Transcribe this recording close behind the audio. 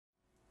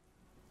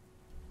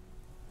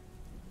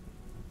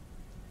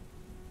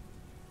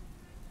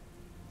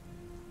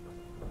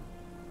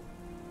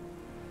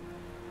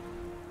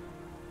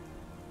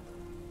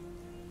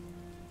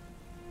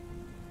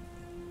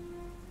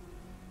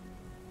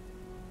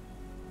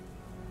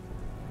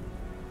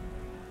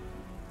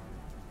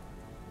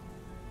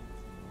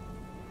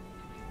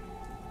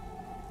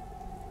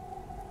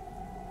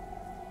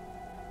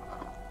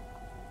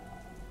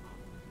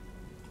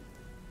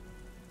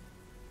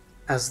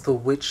As the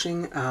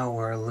witching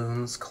hour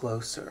looms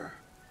closer,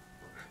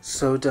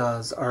 so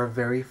does our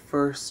very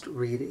first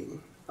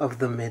reading of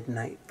the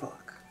Midnight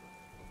Book.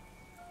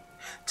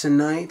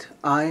 Tonight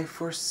I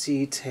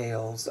foresee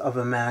tales of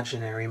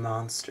imaginary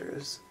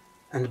monsters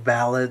and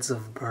ballads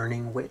of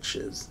burning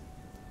witches.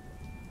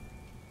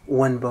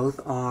 When both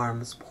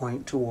arms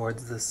point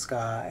towards the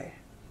sky,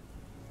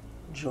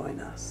 join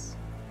us.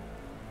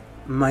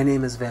 My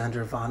name is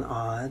Vander Von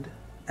Odd,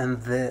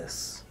 and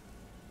this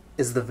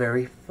is the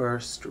very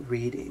first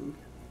reading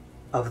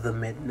of the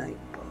Midnight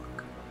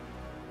Book.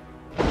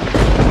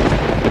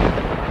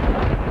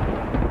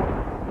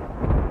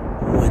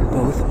 When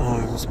both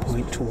arms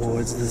point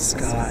towards the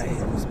sky,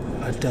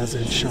 a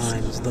dozen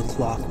chimes the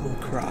clock will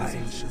cry.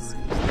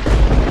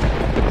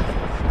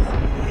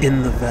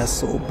 In the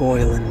vessel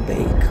boil and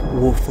bake,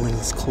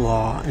 wolfling's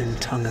claw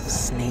and tongue of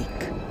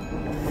snake,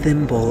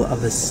 thimble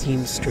of a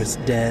seamstress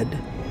dead,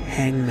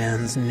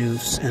 hangman's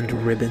noose and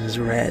ribbons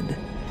red,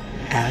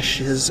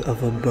 ashes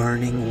of a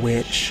burning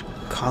witch,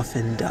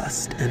 coffin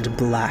dust and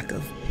black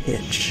of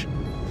pitch,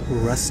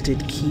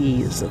 rusted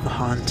keys of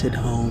haunted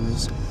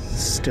homes,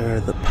 stir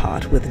the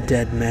pot with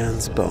dead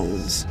man's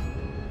bones.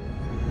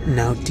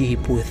 Now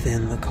deep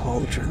within the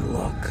cauldron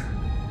look,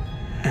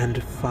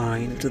 and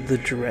find the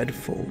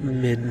dreadful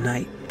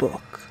Midnight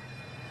Book.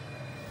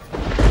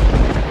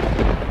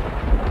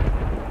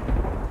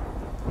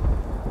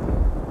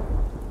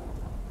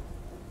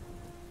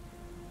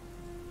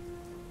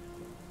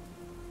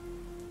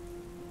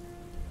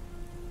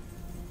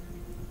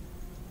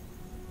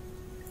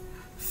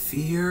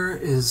 Fear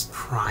is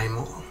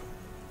primal.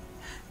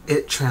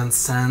 It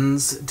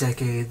transcends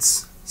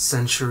decades,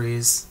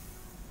 centuries,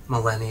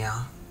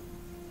 millennia.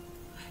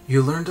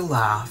 You learn to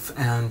laugh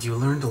and you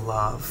learn to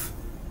love,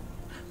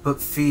 but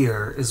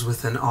fear is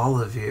within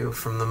all of you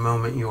from the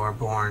moment you are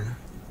born.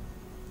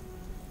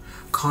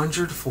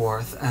 Conjured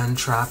forth and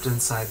trapped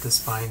inside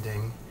this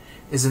binding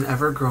is an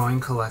ever-growing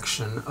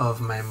collection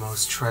of my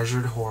most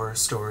treasured horror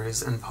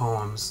stories and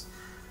poems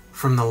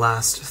from the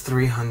last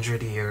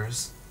 300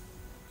 years.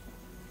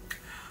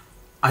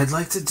 I'd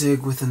like to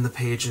dig within the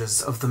pages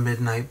of the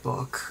Midnight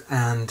Book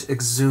and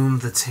exhume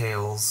the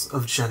tales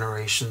of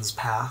generations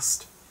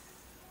past.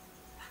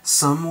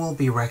 Some will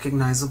be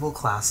recognizable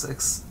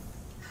classics,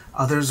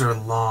 others are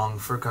long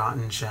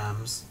forgotten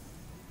gems,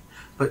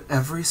 but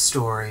every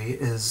story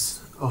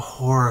is a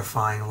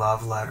horrifying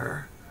love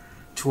letter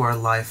to our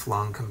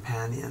lifelong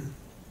companion,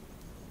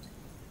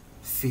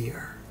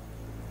 fear.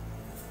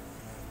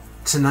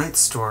 Tonight's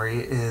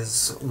story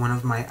is one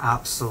of my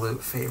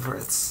absolute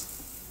favorites.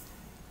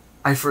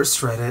 I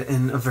first read it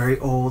in a very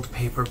old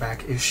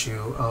paperback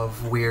issue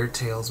of Weird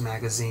Tales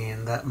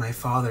magazine that my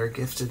father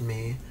gifted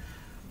me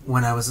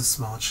when I was a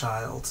small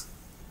child.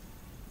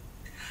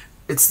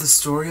 It's the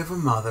story of a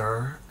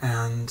mother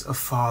and a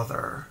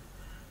father,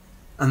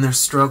 and their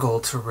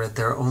struggle to rid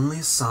their only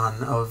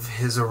son of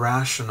his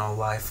irrational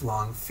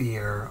lifelong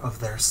fear of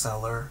their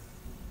cellar.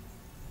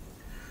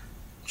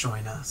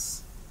 Join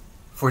us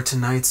for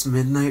tonight's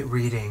midnight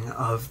reading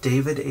of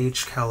David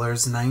H.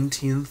 Keller's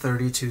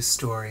 1932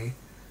 story,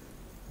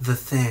 The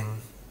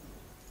Thing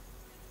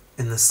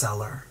in the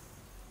Cellar.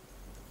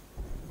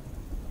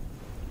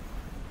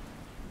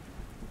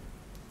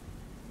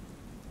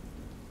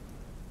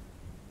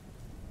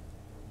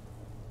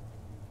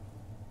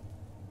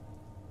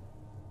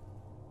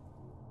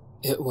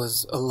 It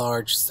was a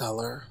large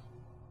cellar,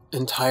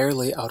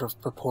 entirely out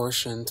of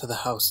proportion to the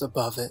house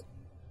above it.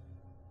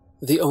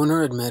 The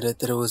owner admitted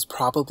that it was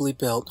probably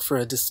built for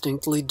a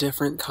distinctly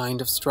different kind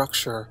of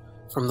structure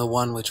from the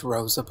one which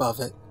rose above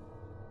it.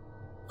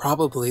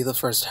 Probably the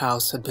first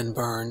house had been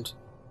burned,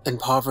 and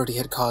poverty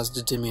had caused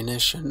a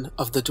diminution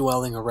of the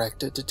dwelling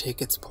erected to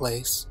take its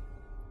place.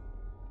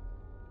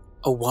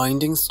 A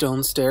winding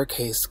stone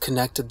staircase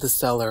connected the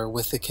cellar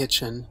with the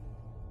kitchen.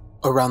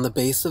 Around the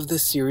base of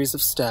this series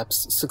of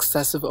steps,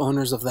 successive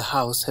owners of the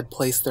house had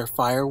placed their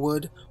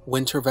firewood,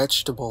 winter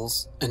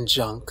vegetables, and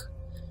junk.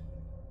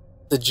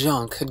 The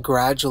junk had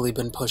gradually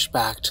been pushed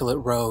back till it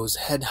rose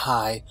head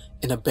high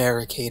in a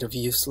barricade of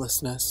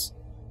uselessness.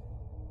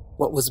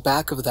 What was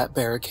back of that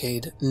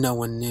barricade no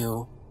one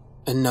knew,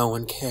 and no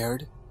one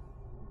cared.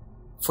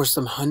 For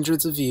some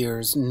hundreds of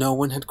years, no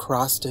one had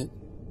crossed it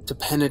to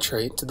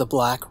penetrate to the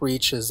black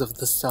reaches of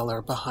the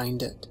cellar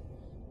behind it.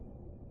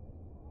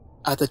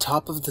 At the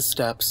top of the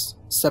steps,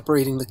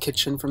 separating the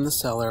kitchen from the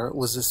cellar,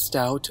 was a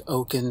stout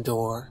oaken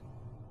door.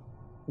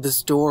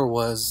 This door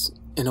was,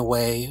 in a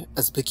way,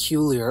 as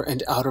peculiar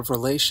and out of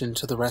relation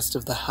to the rest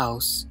of the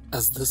house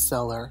as the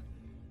cellar.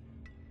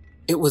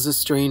 It was a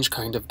strange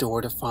kind of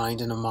door to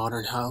find in a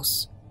modern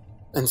house,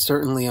 and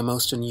certainly a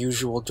most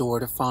unusual door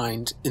to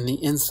find in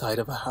the inside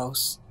of a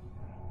house.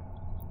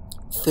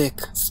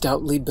 Thick,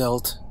 stoutly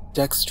built,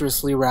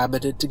 dexterously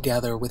rabbeted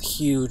together with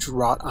huge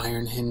wrought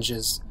iron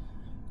hinges,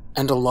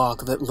 and a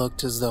lock that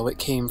looked as though it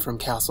came from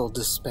Castle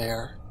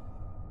Despair.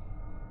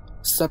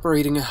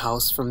 Separating a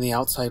house from the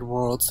outside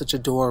world, such a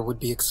door would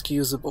be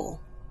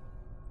excusable.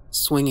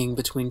 Swinging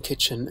between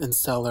kitchen and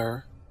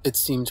cellar, it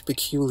seemed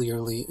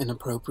peculiarly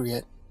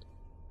inappropriate.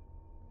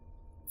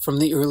 From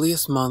the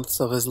earliest months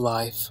of his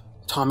life,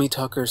 Tommy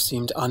Tucker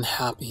seemed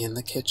unhappy in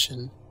the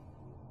kitchen.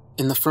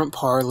 In the front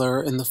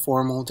parlor, in the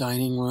formal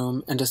dining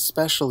room, and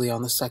especially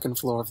on the second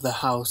floor of the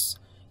house,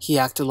 he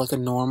acted like a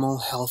normal,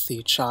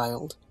 healthy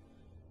child.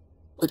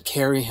 But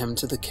carry him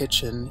to the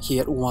kitchen, he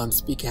at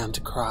once began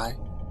to cry.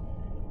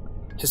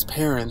 His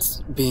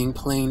parents, being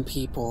plain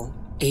people,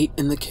 ate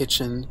in the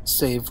kitchen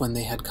save when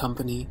they had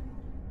company.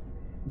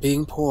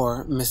 Being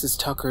poor, Mrs.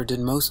 Tucker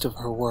did most of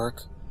her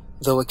work,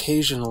 though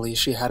occasionally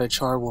she had a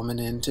charwoman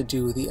in to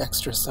do the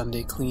extra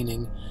Sunday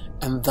cleaning,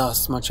 and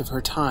thus much of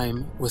her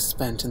time was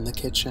spent in the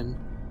kitchen.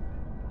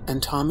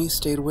 And Tommy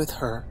stayed with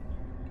her,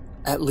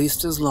 at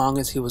least as long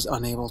as he was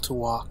unable to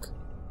walk.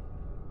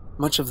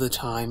 Much of the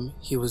time,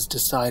 he was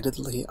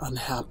decidedly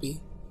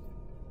unhappy.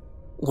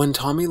 When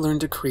Tommy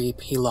learned to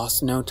creep, he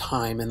lost no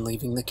time in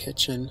leaving the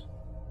kitchen.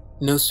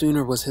 No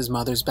sooner was his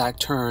mother's back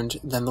turned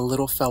than the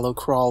little fellow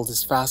crawled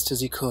as fast as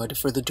he could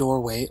for the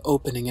doorway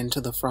opening into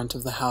the front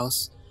of the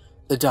house,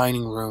 the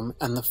dining room,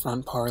 and the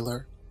front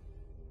parlor.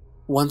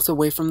 Once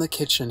away from the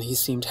kitchen, he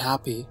seemed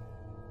happy.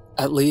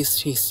 At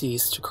least he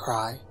ceased to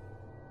cry.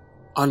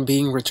 On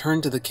being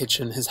returned to the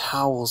kitchen, his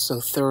howls so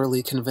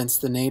thoroughly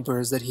convinced the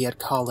neighbors that he had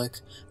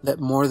colic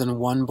that more than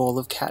one bowl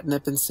of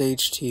catnip and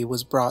sage tea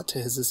was brought to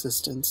his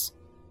assistance.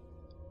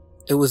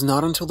 It was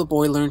not until the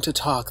boy learned to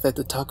talk that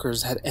the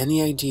Tuckers had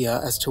any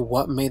idea as to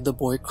what made the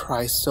boy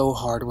cry so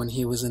hard when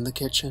he was in the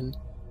kitchen.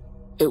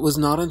 It was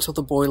not until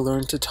the boy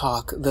learned to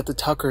talk that the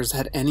Tuckers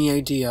had any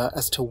idea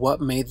as to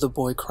what made the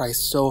boy cry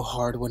so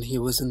hard when he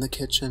was in the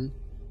kitchen.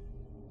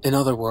 In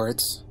other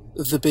words,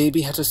 the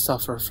baby had to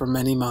suffer for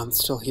many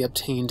months till he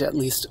obtained at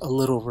least a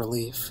little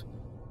relief.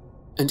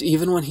 And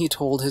even when he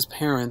told his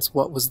parents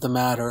what was the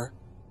matter,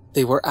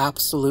 they were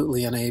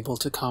absolutely unable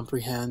to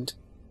comprehend.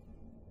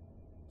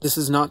 This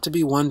is not to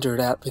be wondered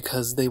at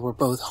because they were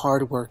both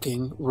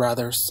hard-working,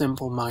 rather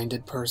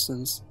simple-minded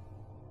persons.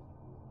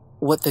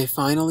 What they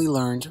finally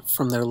learned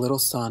from their little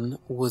son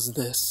was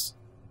this: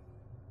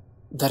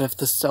 that if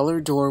the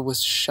cellar door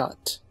was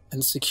shut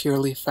and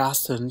securely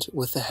fastened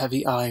with a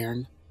heavy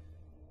iron,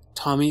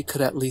 Tommy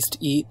could at least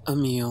eat a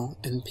meal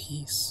in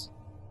peace.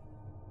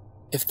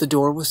 If the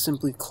door was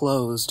simply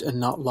closed and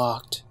not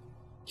locked,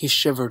 he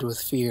shivered with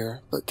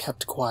fear but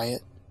kept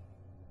quiet.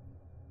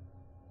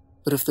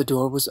 But if the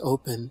door was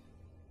open,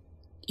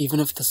 even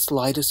if the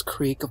slightest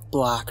creak of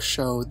black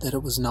showed that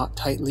it was not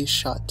tightly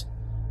shut,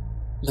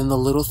 then the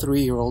little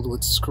 3-year-old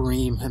would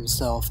scream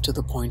himself to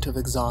the point of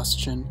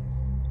exhaustion,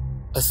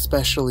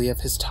 especially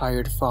if his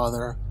tired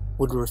father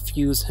would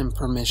refuse him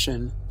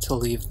permission to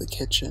leave the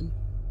kitchen.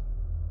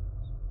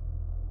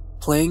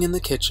 Playing in the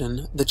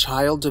kitchen, the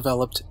child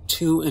developed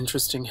 2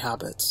 interesting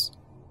habits.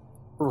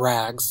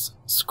 Rags,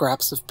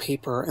 scraps of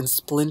paper, and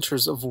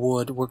splinters of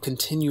wood were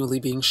continually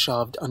being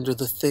shoved under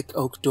the thick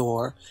oak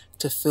door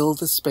to fill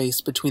the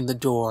space between the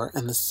door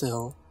and the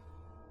sill.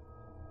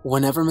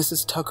 Whenever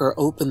Mrs. Tucker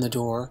opened the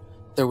door,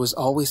 there was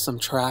always some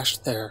trash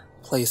there,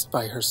 placed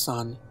by her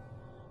son.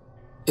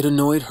 It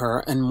annoyed her,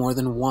 and more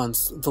than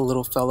once the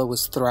little fellow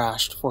was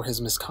thrashed for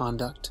his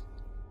misconduct.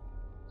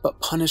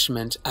 But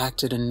punishment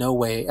acted in no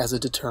way as a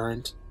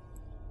deterrent.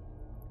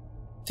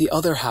 The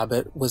other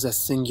habit was as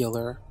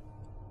singular.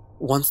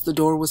 Once the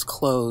door was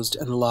closed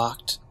and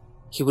locked,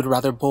 he would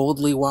rather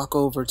boldly walk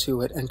over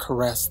to it and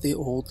caress the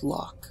old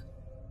lock.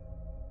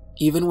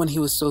 Even when he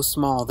was so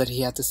small that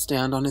he had to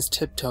stand on his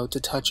tiptoe to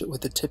touch it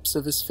with the tips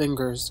of his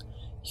fingers,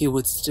 he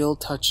would still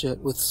touch it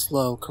with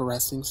slow,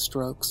 caressing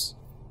strokes.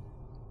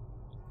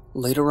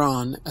 Later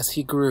on, as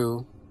he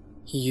grew,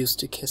 he used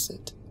to kiss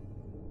it.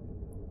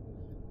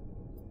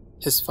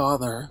 His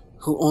father,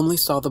 who only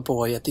saw the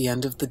boy at the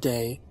end of the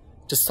day,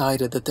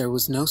 decided that there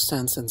was no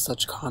sense in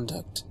such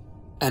conduct,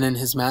 and in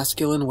his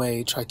masculine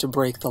way tried to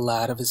break the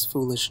lad of his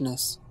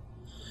foolishness.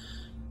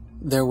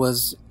 There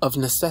was, of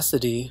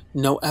necessity,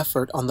 no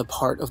effort on the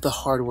part of the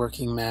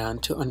hard-working man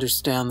to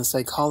understand the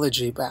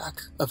psychology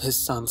back of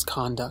his son's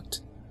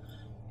conduct.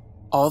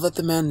 All that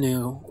the man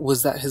knew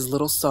was that his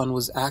little son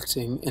was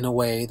acting in a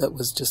way that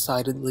was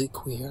decidedly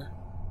queer.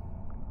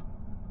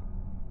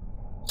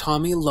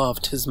 Tommy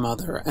loved his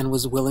mother and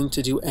was willing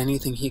to do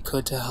anything he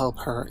could to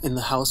help her in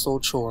the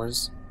household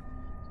chores.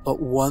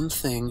 But one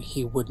thing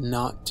he would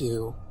not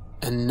do,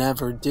 and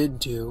never did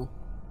do,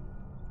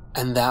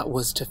 and that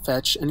was to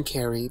fetch and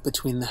carry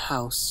between the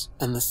house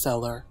and the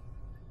cellar.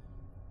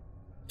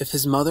 If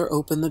his mother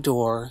opened the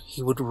door,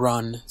 he would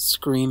run,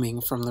 screaming,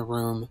 from the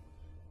room,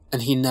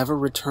 and he never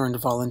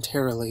returned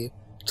voluntarily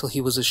till he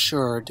was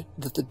assured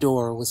that the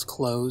door was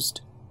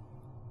closed.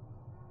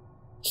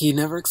 He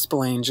never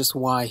explained just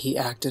why he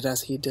acted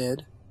as he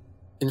did.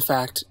 In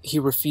fact, he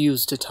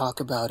refused to talk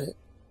about it,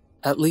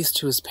 at least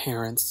to his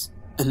parents,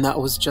 and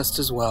that was just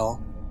as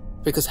well,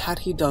 because had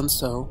he done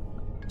so,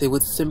 they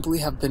would simply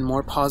have been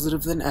more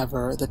positive than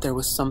ever that there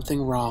was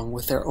something wrong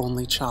with their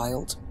only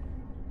child.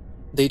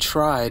 They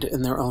tried,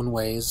 in their own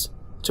ways,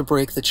 to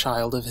break the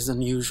child of his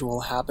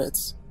unusual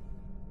habits.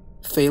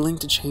 Failing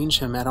to change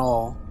him at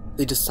all,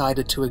 they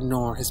decided to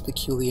ignore his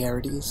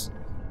peculiarities.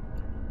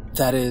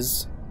 That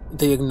is,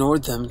 They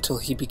ignored them till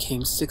he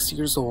became 6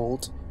 years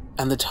old,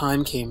 and the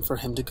time came for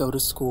him to go to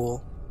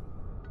school.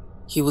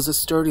 He was a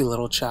sturdy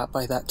little chap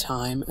by that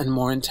time, and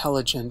more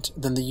intelligent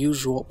than the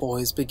usual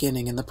boys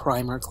beginning in the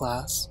primer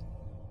class.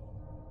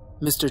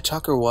 Mr.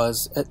 Tucker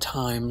was, at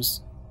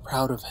times,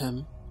 proud of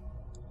him.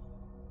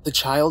 The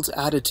child's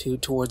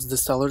attitude towards the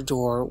cellar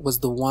door was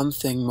the one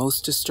thing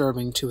most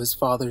disturbing to his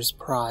father's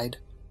pride.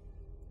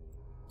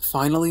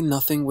 Finally,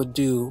 nothing would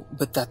do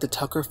but that the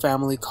Tucker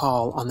family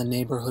call on the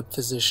neighborhood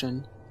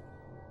physician.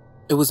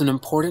 It was an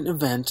important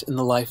event in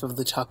the life of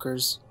the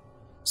Tuckers,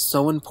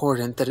 so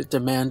important that it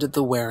demanded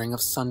the wearing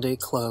of Sunday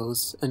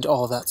clothes and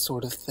all that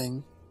sort of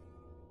thing.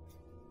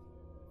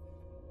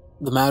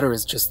 "The matter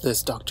is just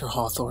this, Dr.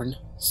 Hawthorne,"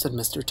 said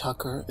Mr.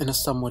 Tucker in a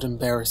somewhat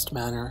embarrassed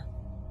manner.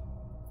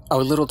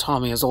 "Our little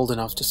Tommy is old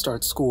enough to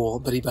start school,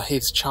 but he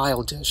behaves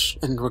childish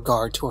in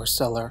regard to our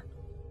cellar.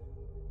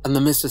 And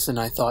the missus and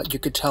I thought you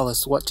could tell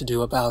us what to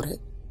do about it.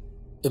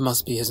 It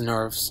must be his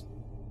nerves."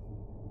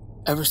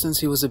 "Ever since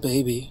he was a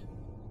baby,"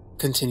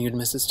 continued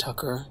Mrs.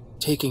 Tucker,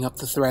 taking up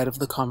the thread of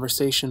the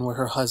conversation where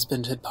her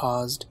husband had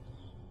paused,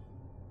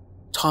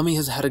 "Tommy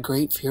has had a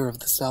great fear of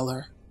the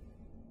cellar.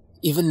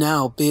 Even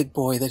now, big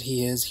boy that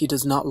he is, he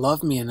does not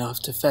love me enough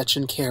to fetch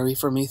and carry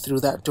for me through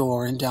that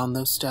door and down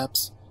those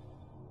steps.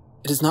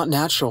 It is not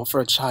natural for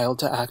a child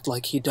to act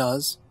like he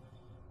does.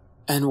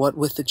 And what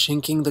with the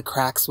chinking the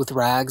cracks with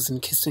rags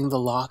and kissing the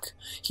lock,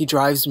 he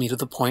drives me to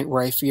the point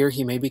where I fear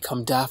he may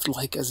become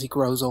daft-like as he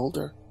grows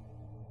older."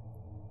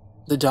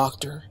 The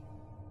doctor,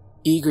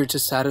 eager to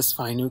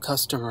satisfy new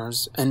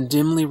customers and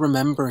dimly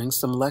remembering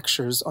some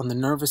lectures on the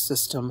nervous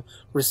system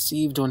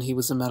received when he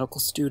was a medical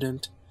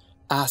student,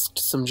 asked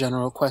some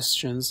general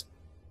questions,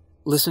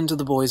 listened to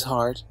the boy's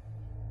heart,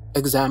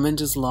 examined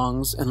his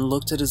lungs, and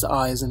looked at his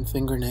eyes and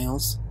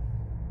fingernails.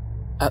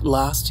 At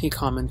last he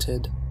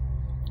commented,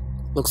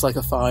 "Looks like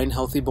a fine,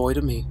 healthy boy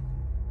to me."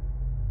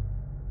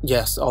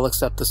 "Yes, all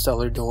except the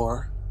cellar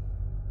door,"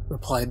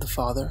 replied the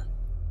father.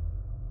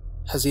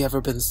 "Has he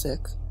ever been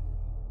sick?"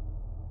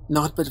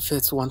 "Not but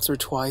fits once or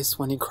twice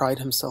when he cried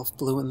himself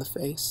blue in the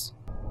face,"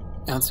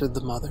 answered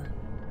the mother.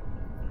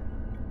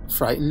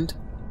 "Frightened?"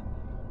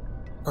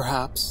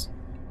 "Perhaps.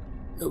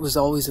 It was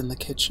always in the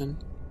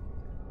kitchen."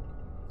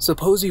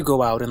 "Suppose you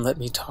go out and let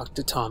me talk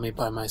to Tommy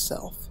by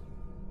myself."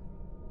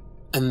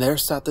 And there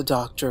sat the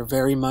doctor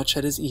very much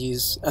at his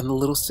ease, and the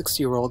little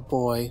 6-year-old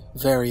boy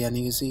very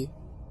uneasy.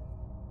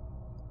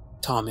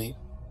 "Tommy,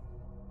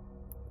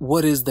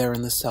 what is there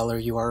in the cellar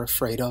you are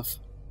afraid of?"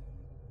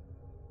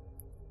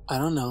 "I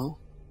don't know."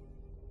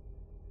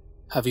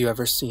 "Have you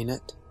ever seen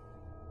it?"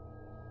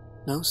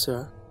 "No,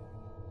 sir."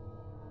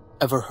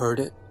 "Ever heard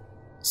it?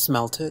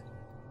 Smelt it?"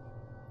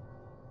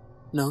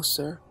 "No,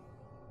 sir."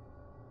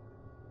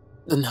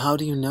 "Then how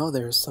do you know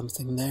there is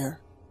something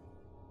there?"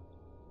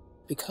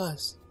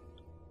 "Because."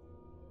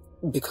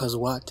 "Because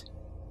what?"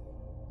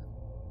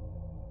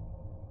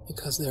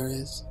 "Because there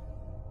is."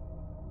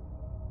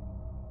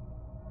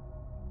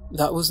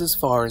 That was as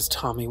far as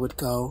Tommy would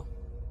go,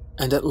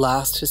 and at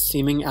last his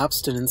seeming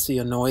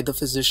abstinency annoyed the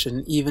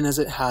physician even as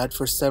it had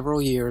for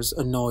several years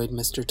annoyed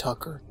Mr.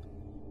 Tucker.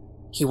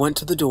 He went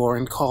to the door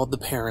and called the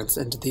parents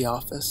into the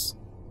office.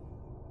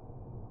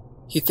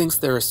 "He thinks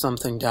there is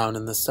something down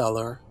in the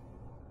cellar,"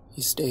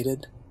 he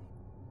stated.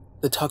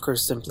 The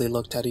Tuckers simply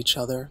looked at each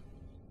other.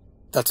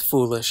 "That's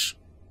foolish,"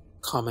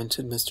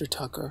 commented Mr.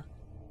 Tucker.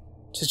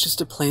 "'Tis just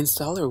a plain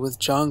cellar with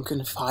junk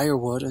and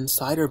firewood and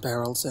cider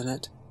barrels in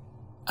it,"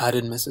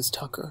 added Mrs.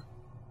 Tucker.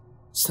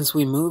 "Since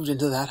we moved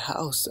into that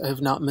house, I have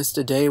not missed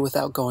a day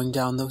without going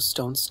down those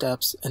stone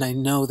steps, and I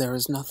know there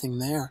is nothing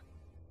there.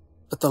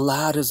 But the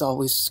lad has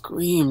always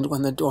screamed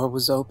when the door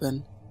was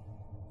open.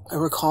 I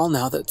recall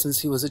now that since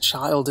he was a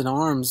child in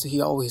arms,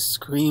 he always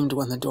screamed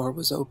when the door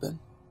was open."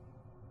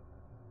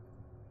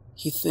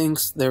 "He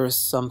thinks there is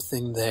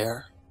something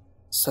there,"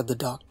 said the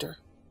doctor.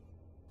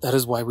 "That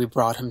is why we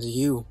brought him to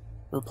you,"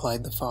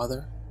 replied the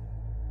father.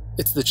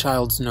 "It's the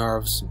child's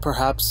nerves.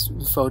 Perhaps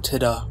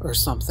Fotida or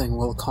something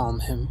will calm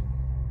him."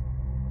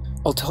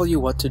 "I'll tell you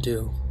what to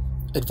do,"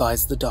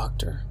 advised the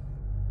doctor.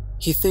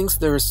 "He thinks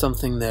there is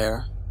something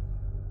there.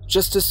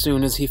 Just as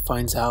soon as he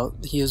finds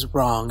out he is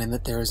wrong and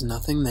that there is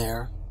nothing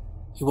there,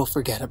 he will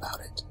forget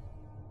about it.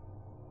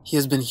 He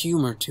has been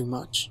humored too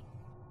much.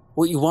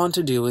 What you want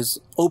to do is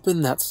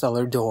open that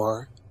cellar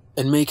door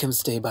and make him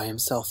stay by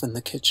himself in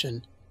the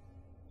kitchen.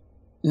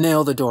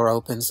 Nail the door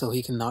open so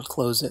he cannot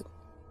close it.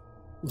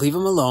 Leave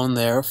him alone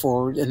there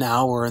for an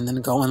hour and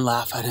then go and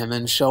laugh at him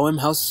and show him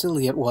how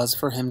silly it was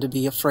for him to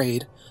be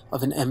afraid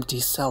of an empty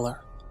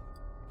cellar.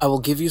 I will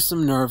give you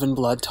some nerve and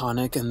blood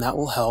tonic and that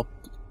will help,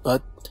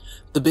 but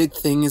the big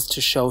thing is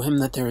to show him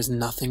that there is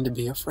nothing to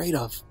be afraid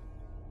of."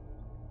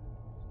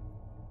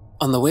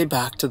 On the way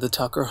back to the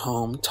Tucker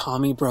home,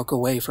 Tommy broke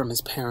away from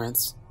his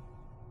parents.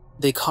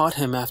 They caught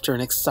him after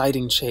an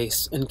exciting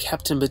chase and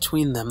kept him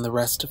between them the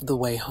rest of the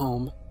way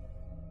home.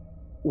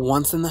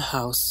 Once in the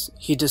house,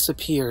 he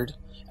disappeared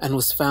and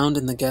was found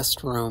in the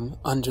guest room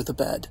under the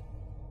bed.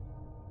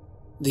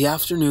 The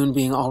afternoon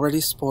being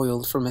already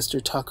spoiled for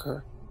Mr.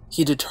 Tucker,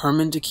 He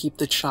determined to keep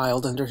the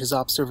child under his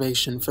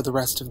observation for the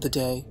rest of the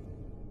day.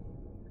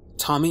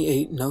 Tommy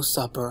ate no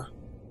supper,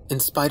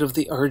 in spite of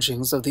the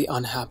urgings of the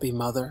unhappy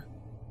mother.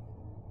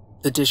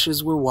 The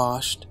dishes were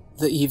washed,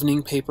 the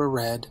evening paper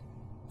read,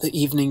 the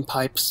evening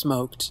pipe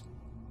smoked,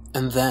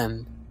 and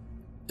then,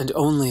 and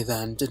only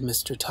then, did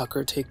Mr.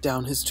 Tucker take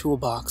down his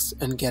toolbox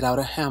and get out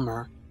a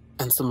hammer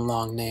and some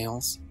long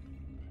nails.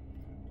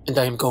 "And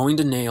I am going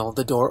to nail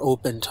the door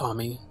open,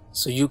 Tommy,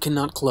 so you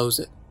cannot close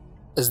it,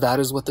 as that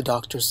is what the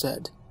doctor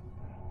said.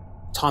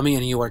 Tommy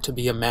and you are to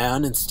be a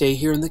man and stay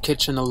here in the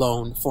kitchen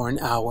alone for an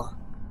hour,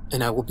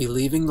 and I will be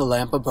leaving the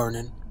lamp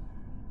a-burning.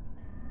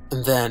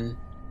 And then,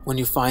 when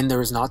you find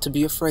there is naught to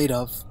be afraid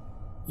of,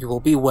 you will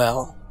be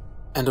well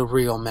and a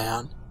real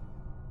man,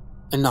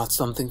 and not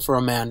something for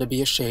a man to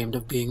be ashamed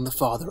of being the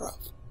father of."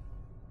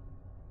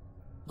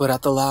 But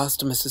at the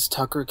last Mrs.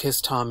 Tucker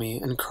kissed Tommy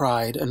and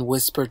cried and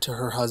whispered to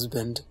her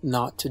husband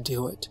not to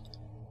do it,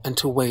 and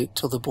to wait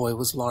till the boy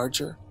was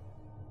larger.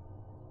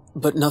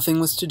 But nothing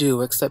was to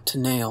do except to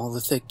nail the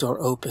thick door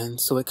open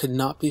so it could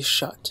not be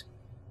shut,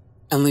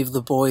 and leave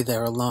the boy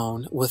there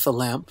alone with the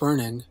lamp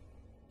burning,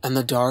 and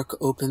the dark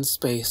open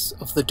space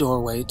of the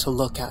doorway to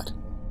look at,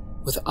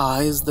 with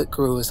eyes that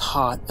grew as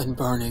hot and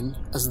burning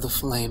as the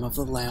flame of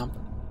the lamp.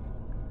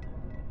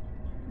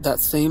 That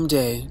same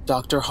day,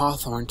 Dr.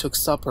 Hawthorne took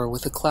supper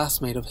with a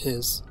classmate of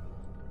his,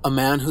 a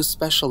man who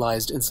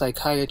specialized in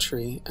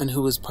psychiatry and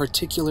who was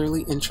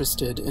particularly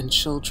interested in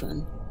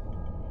children.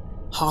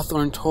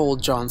 Hawthorne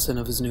told Johnson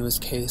of his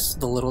newest case,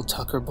 the little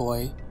Tucker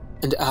boy,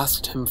 and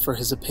asked him for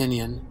his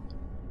opinion.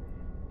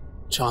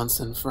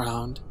 Johnson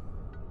frowned.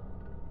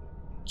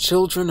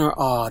 "Children are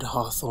odd,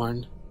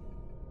 Hawthorne.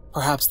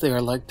 Perhaps they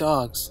are like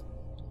dogs.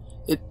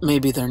 It may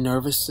be their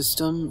nervous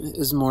system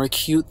is more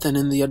acute than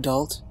in the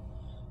adult.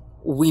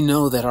 We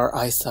know that our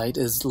eyesight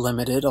is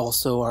limited,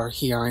 also our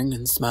hearing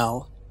and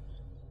smell.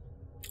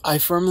 I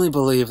firmly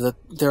believe that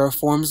there are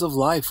forms of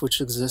life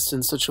which exist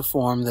in such a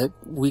form that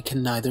we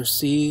can neither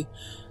see,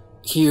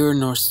 hear,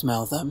 nor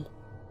smell them.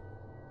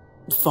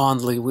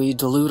 Fondly, we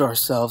delude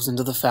ourselves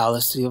into the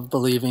fallacy of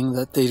believing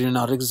that they do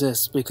not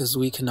exist because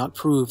we cannot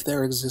prove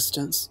their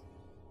existence.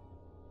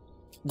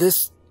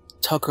 This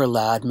Tucker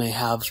lad may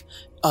have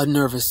a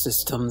nervous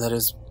system that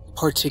is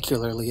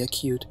particularly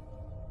acute.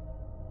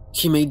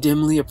 He may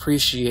dimly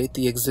appreciate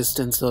the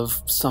existence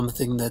of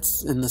something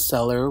that's in the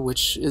cellar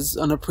which is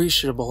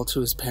unappreciable to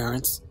his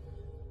parents.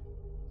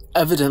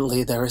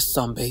 Evidently, there is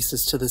some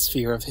basis to this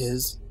fear of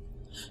his.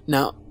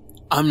 Now,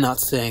 I'm not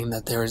saying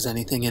that there is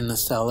anything in the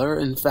cellar.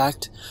 In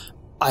fact,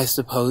 I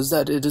suppose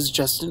that it is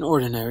just an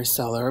ordinary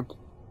cellar.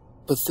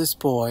 But this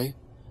boy,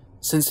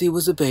 since he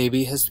was a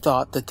baby, has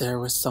thought that there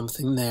was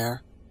something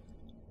there.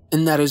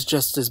 And that is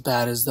just as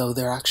bad as though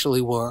there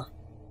actually were.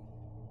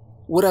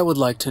 What I would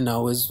like to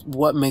know is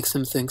what makes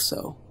him think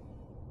so.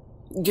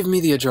 Give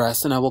me the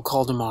address and I will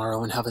call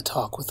tomorrow and have a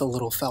talk with the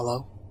little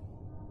fellow.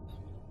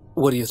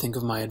 What do you think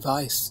of my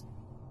advice?"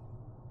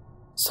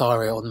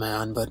 "Sorry, old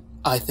man, but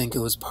I think it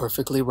was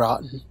perfectly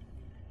rotten.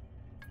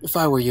 If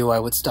I were you, I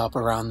would stop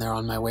around there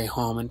on my way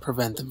home and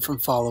prevent them from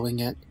following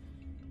it.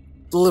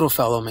 The little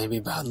fellow may be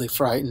badly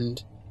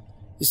frightened.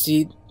 You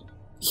see,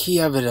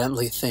 he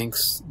evidently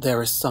thinks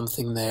there is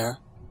something there.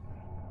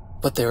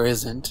 But there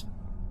isn't.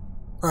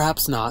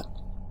 Perhaps not.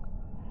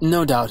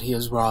 No doubt he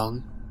is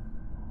wrong.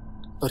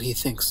 But he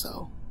thinks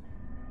so."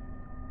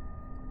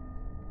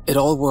 It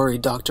all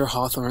worried Dr.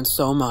 Hawthorne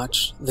so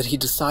much that he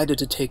decided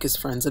to take his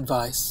friend's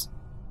advice.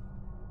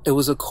 It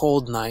was a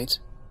cold night,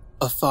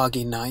 a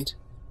foggy night,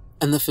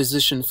 and the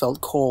physician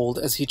felt cold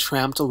as he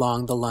tramped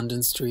along the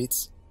London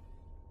streets.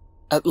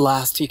 At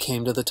last he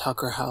came to the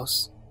Tucker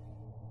house.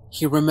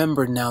 He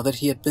remembered now that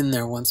he had been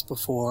there once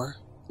before,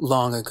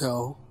 long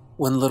ago,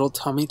 when little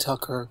Tommy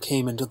Tucker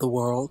came into the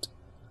world.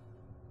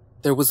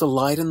 There was a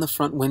light in the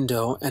front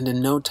window, and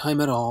in no time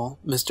at all,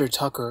 Mr.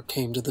 Tucker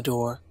came to the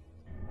door.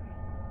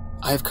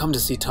 "I have come to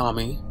see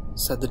Tommy,"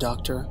 said the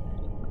doctor.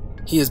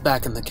 "He is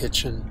back in the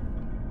kitchen,"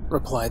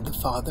 replied the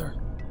father.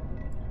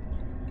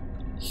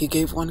 "He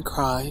gave one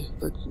cry,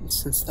 but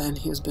since then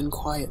he has been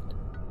quiet,"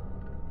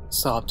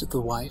 sobbed the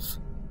wife.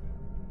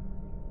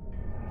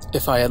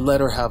 "If I had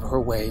let her have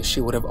her way, she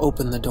would have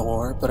opened the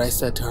door, but I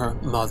said to her,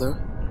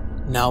 'Mother,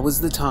 now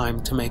is the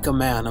time to make a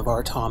man of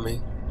our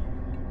Tommy.'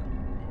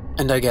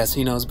 And I guess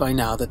he knows by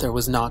now that there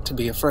was naught to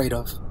be afraid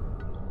of.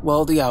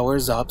 Well, the hour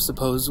is up.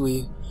 Suppose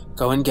we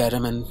go and get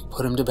him and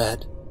put him to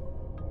bed."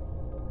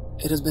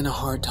 "It has been a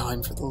hard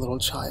time for the little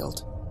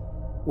child,"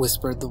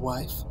 whispered the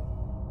wife.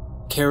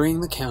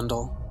 Carrying the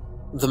candle,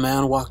 the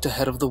man walked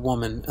ahead of the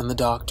woman and the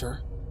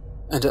doctor,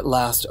 and at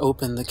last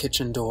opened the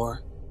kitchen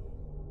door.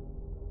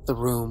 The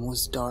room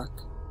was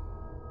dark.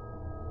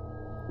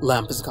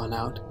 "Lamp has gone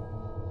out,"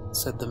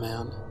 said the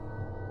man.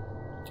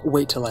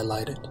 "Wait till I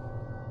light it.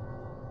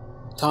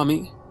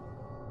 Tommy?"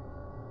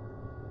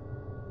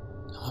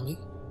 "Tommy?"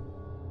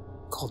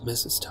 called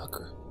Mrs.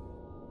 Tucker.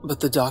 But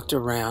the doctor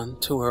ran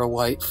to where a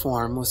white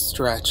form was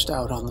stretched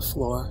out on the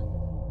floor.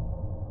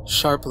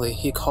 Sharply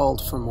he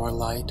called for more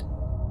light.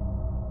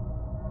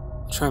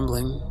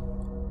 Trembling,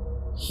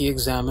 He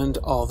examined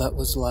all that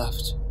was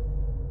left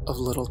of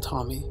little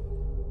Tommy.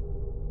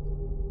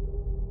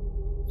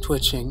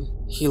 Twitching,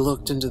 he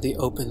looked into the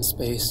open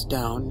space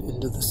down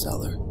into the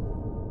cellar.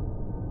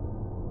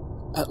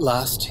 At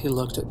last, he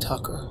looked at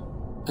Tucker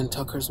and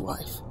Tucker's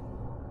wife.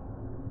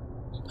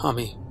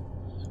 Tommy's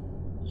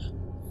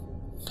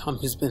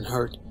been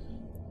hurt.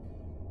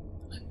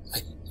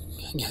 I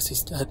guess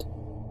he's dead,"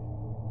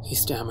 he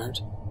stammered.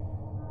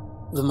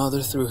 The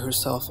mother threw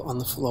herself on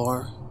the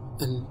floor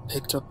and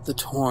picked up the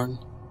torn,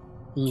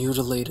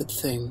 mutilated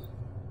thing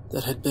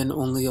that had been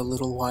only a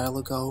little while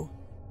ago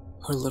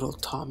her little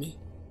Tommy.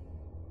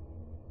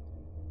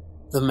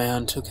 The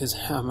man took his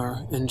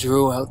hammer and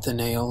drew out the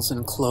nails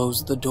and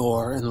closed the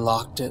door and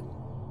locked it,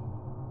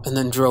 and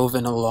then drove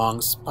in a long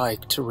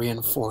spike to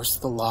reinforce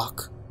the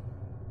lock.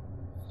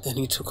 Then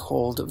he took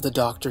hold of the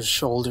doctor's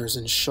shoulders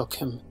and shook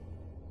him.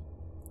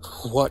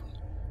 "What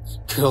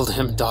killed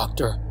him,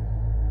 doctor?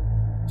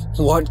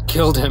 What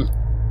killed him?"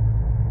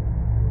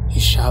 he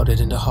shouted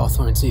into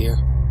Hawthorne's ear.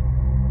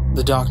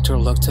 The doctor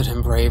looked at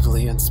him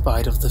bravely in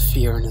spite of the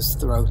fear in his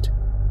throat.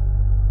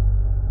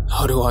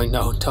 "How do I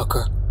know,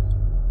 Tucker?"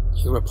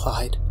 he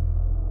replied.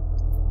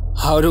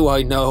 "How do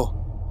I know?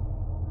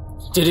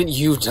 Didn't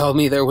you tell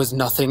me there was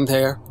nothing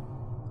there?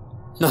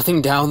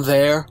 Nothing down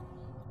there?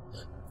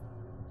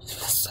 In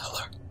the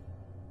cellar."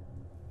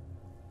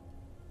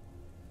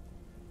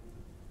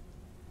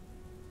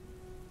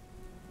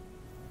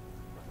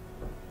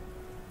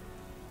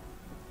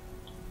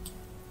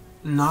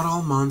 Not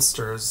all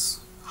monsters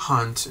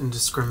hunt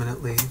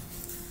indiscriminately.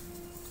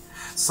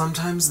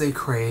 Sometimes they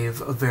crave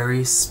a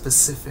very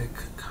specific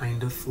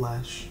kind of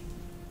flesh.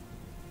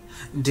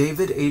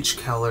 David H.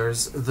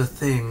 Keller's The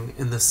Thing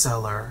in the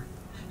Cellar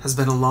has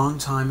been a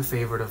long-time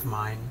favorite of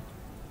mine.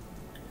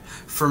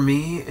 For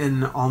me,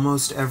 in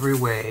almost every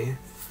way,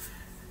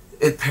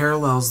 it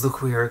parallels the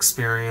queer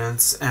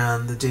experience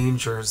and the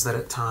dangers that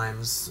at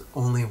times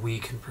only we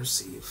can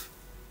perceive.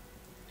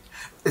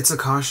 It's a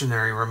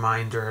cautionary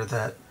reminder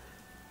that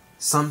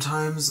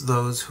sometimes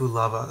those who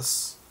love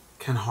us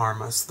can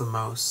harm us the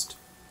most.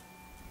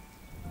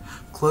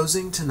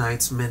 Closing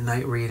tonight's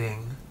midnight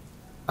reading,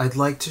 I'd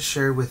like to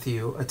share with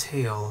you a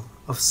tale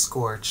of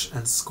scorch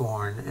and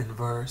scorn in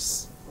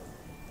verse.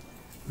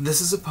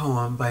 This is a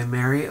poem by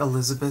Mary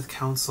Elizabeth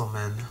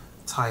Councilman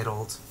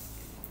titled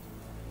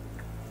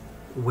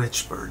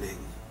Witch Burning.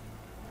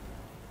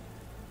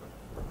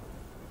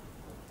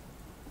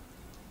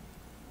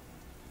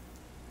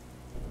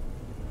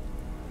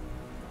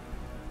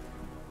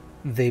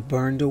 They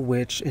burned a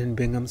witch in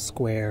Bingham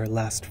Square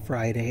last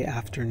Friday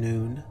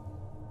afternoon.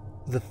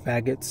 The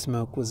faggot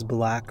smoke was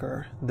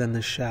blacker than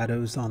the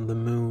shadows on the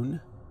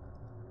moon.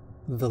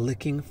 The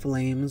licking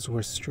flames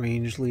were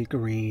strangely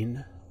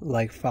green,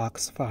 like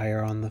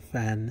foxfire on the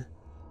fen.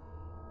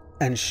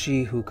 And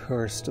she who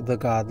cursed the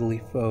godly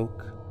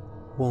folk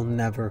will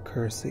never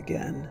curse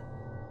again.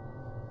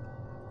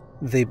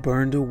 They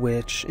burned a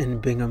witch in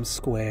Bingham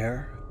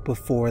Square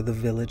before the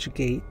village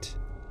gate.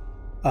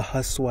 A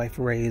huswife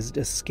raised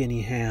a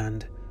skinny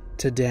hand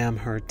to damn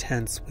her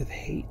tense with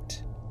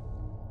hate.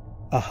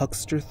 A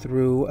huckster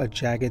threw a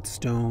jagged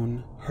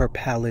stone, her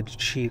pallid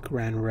cheek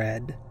ran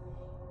red,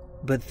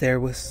 but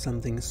there was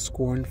something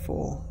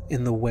scornful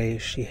in the way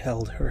she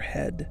held her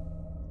head.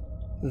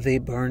 They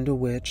burned a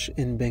witch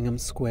in Bingham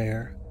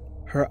Square,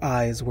 her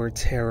eyes were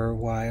terror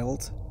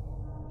wild.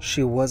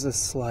 She was a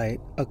slight,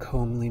 a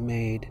comely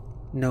maid,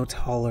 no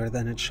taller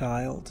than a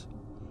child.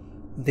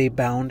 They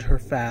bound her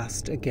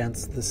fast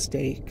against the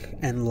stake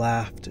and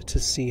laughed to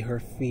see her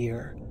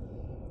fear.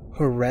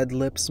 Her red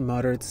lips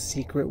muttered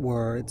secret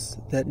words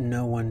that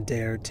no one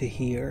dared to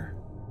hear.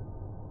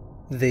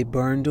 They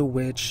burned a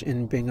witch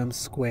in Bingham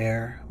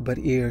Square, but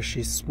ere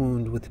she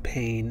swooned with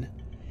pain,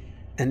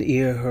 and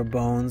ere her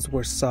bones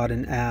were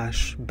sodden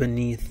ash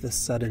beneath the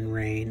sudden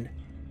rain,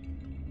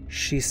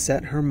 she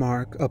set her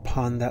mark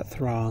upon that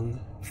throng,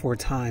 for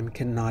time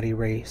cannot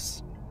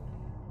erase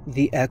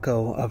the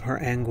echo of her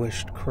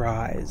anguished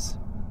cries,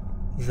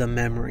 the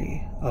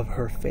memory of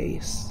her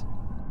face.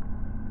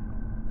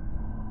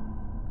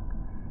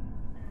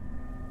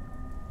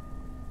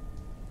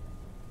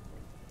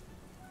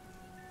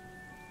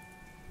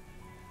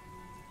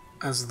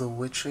 As the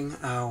witching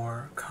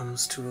hour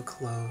comes to a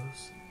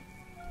close,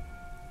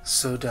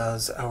 so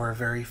does our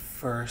very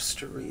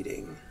first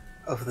reading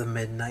of the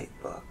Midnight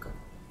Book.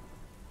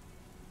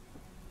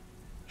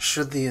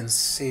 Should the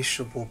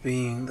insatiable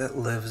being that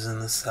lives in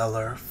the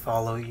cellar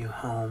follow you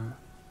home,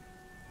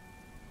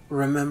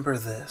 remember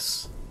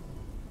this.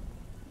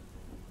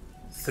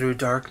 Through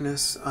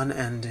darkness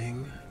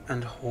unending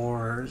and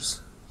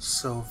horrors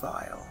so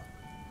vile,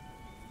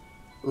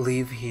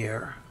 leave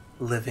here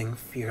living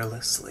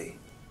fearlessly.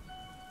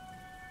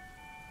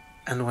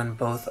 And when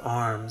both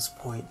arms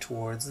point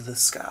towards the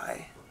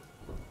sky,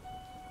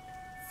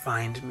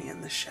 find me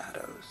in the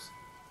shadows.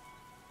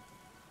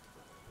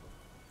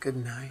 Good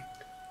night.